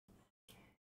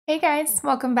Hey guys,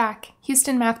 welcome back.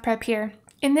 Houston Math Prep here.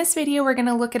 In this video, we're going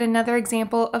to look at another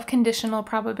example of conditional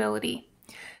probability.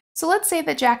 So let's say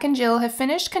that Jack and Jill have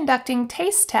finished conducting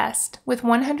taste tests with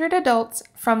 100 adults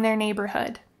from their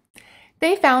neighborhood.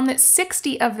 They found that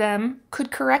 60 of them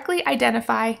could correctly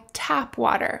identify tap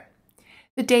water.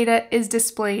 The data is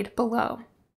displayed below.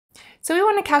 So we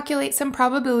want to calculate some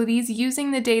probabilities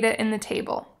using the data in the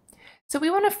table. So we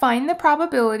want to find the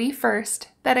probability first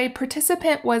that a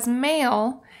participant was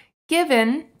male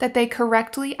given that they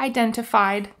correctly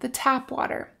identified the tap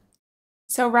water.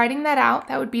 So writing that out,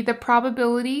 that would be the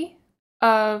probability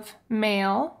of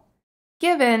male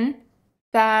given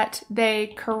that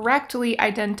they correctly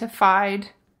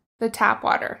identified the tap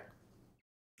water.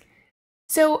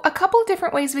 So a couple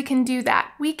different ways we can do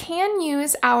that. We can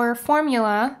use our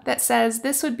formula that says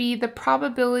this would be the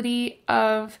probability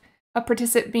of a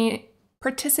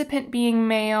participant being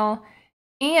male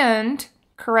and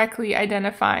correctly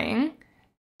identifying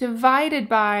divided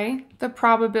by the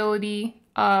probability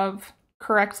of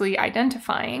correctly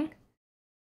identifying.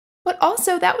 But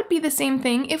also that would be the same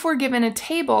thing if we're given a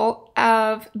table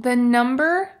of the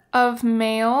number of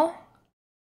male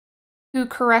who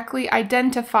correctly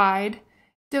identified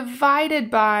divided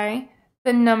by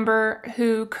the number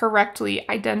who correctly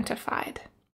identified.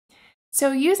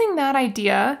 So using that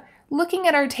idea, looking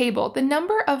at our table, the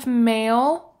number of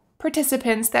male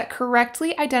participants that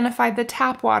correctly identified the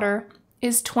tap water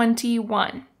is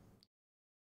 21.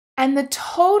 And the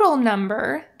total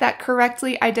number that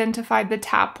correctly identified the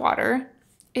tap water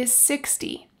is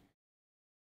 60.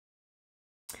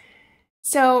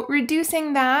 So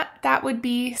reducing that, that would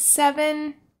be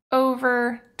 7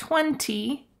 over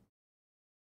 20,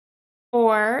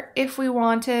 or if we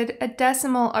wanted a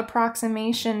decimal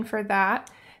approximation for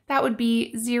that, that would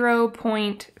be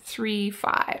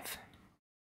 0.35.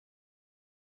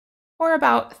 Or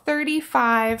about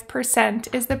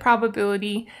 35% is the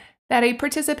probability that a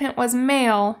participant was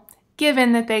male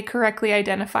given that they correctly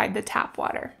identified the tap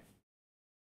water.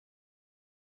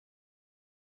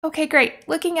 Okay, great.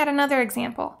 Looking at another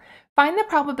example. Find the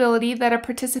probability that a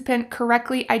participant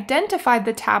correctly identified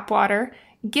the tap water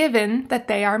given that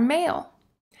they are male.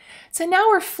 So now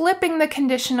we're flipping the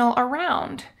conditional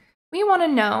around. We want to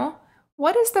know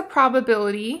what is the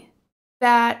probability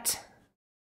that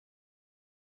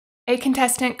a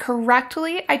contestant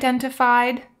correctly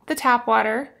identified the tap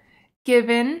water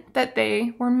given that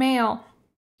they were male.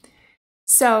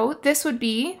 So this would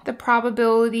be the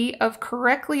probability of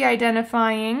correctly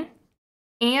identifying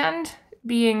and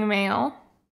being male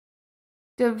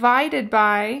divided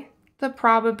by the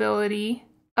probability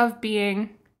of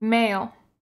being male.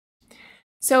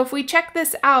 So if we check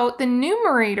this out, the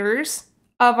numerators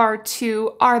of our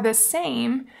two are the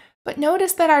same, but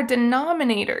notice that our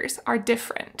denominators are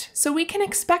different. So we can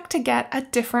expect to get a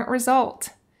different result.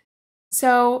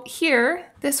 So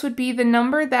here, this would be the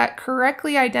number that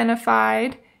correctly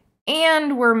identified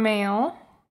and were male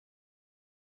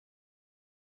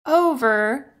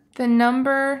over the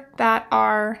number that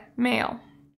are male.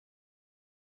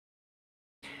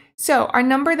 So our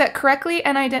number that correctly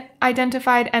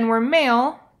identified and were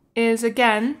male is,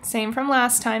 again, same from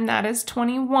last time, that is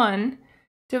 21,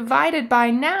 divided by,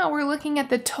 now we're looking at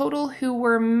the total who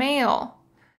were male.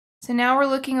 So now we're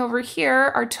looking over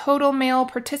here, our total male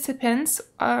participants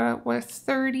was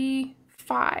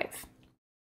 35.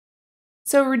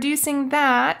 So reducing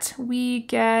that, we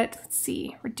get, let's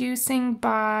see, reducing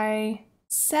by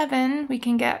 7, we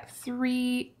can get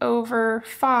 3 over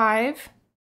 5.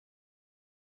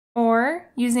 Or,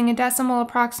 using a decimal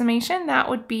approximation, that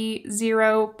would be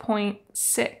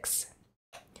 0.6.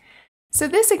 So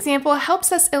this example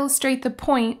helps us illustrate the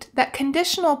point that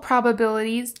conditional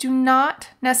probabilities do not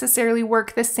necessarily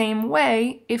work the same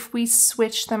way if we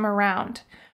switch them around.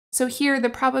 So here, the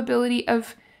probability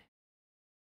of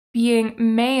being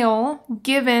male,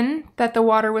 given that the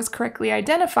water was correctly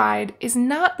identified, is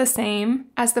not the same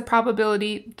as the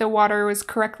probability the water was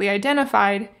correctly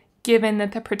identified given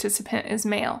that the participant is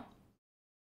male.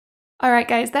 All right,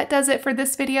 guys, that does it for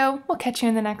this video. We'll catch you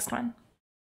in the next one.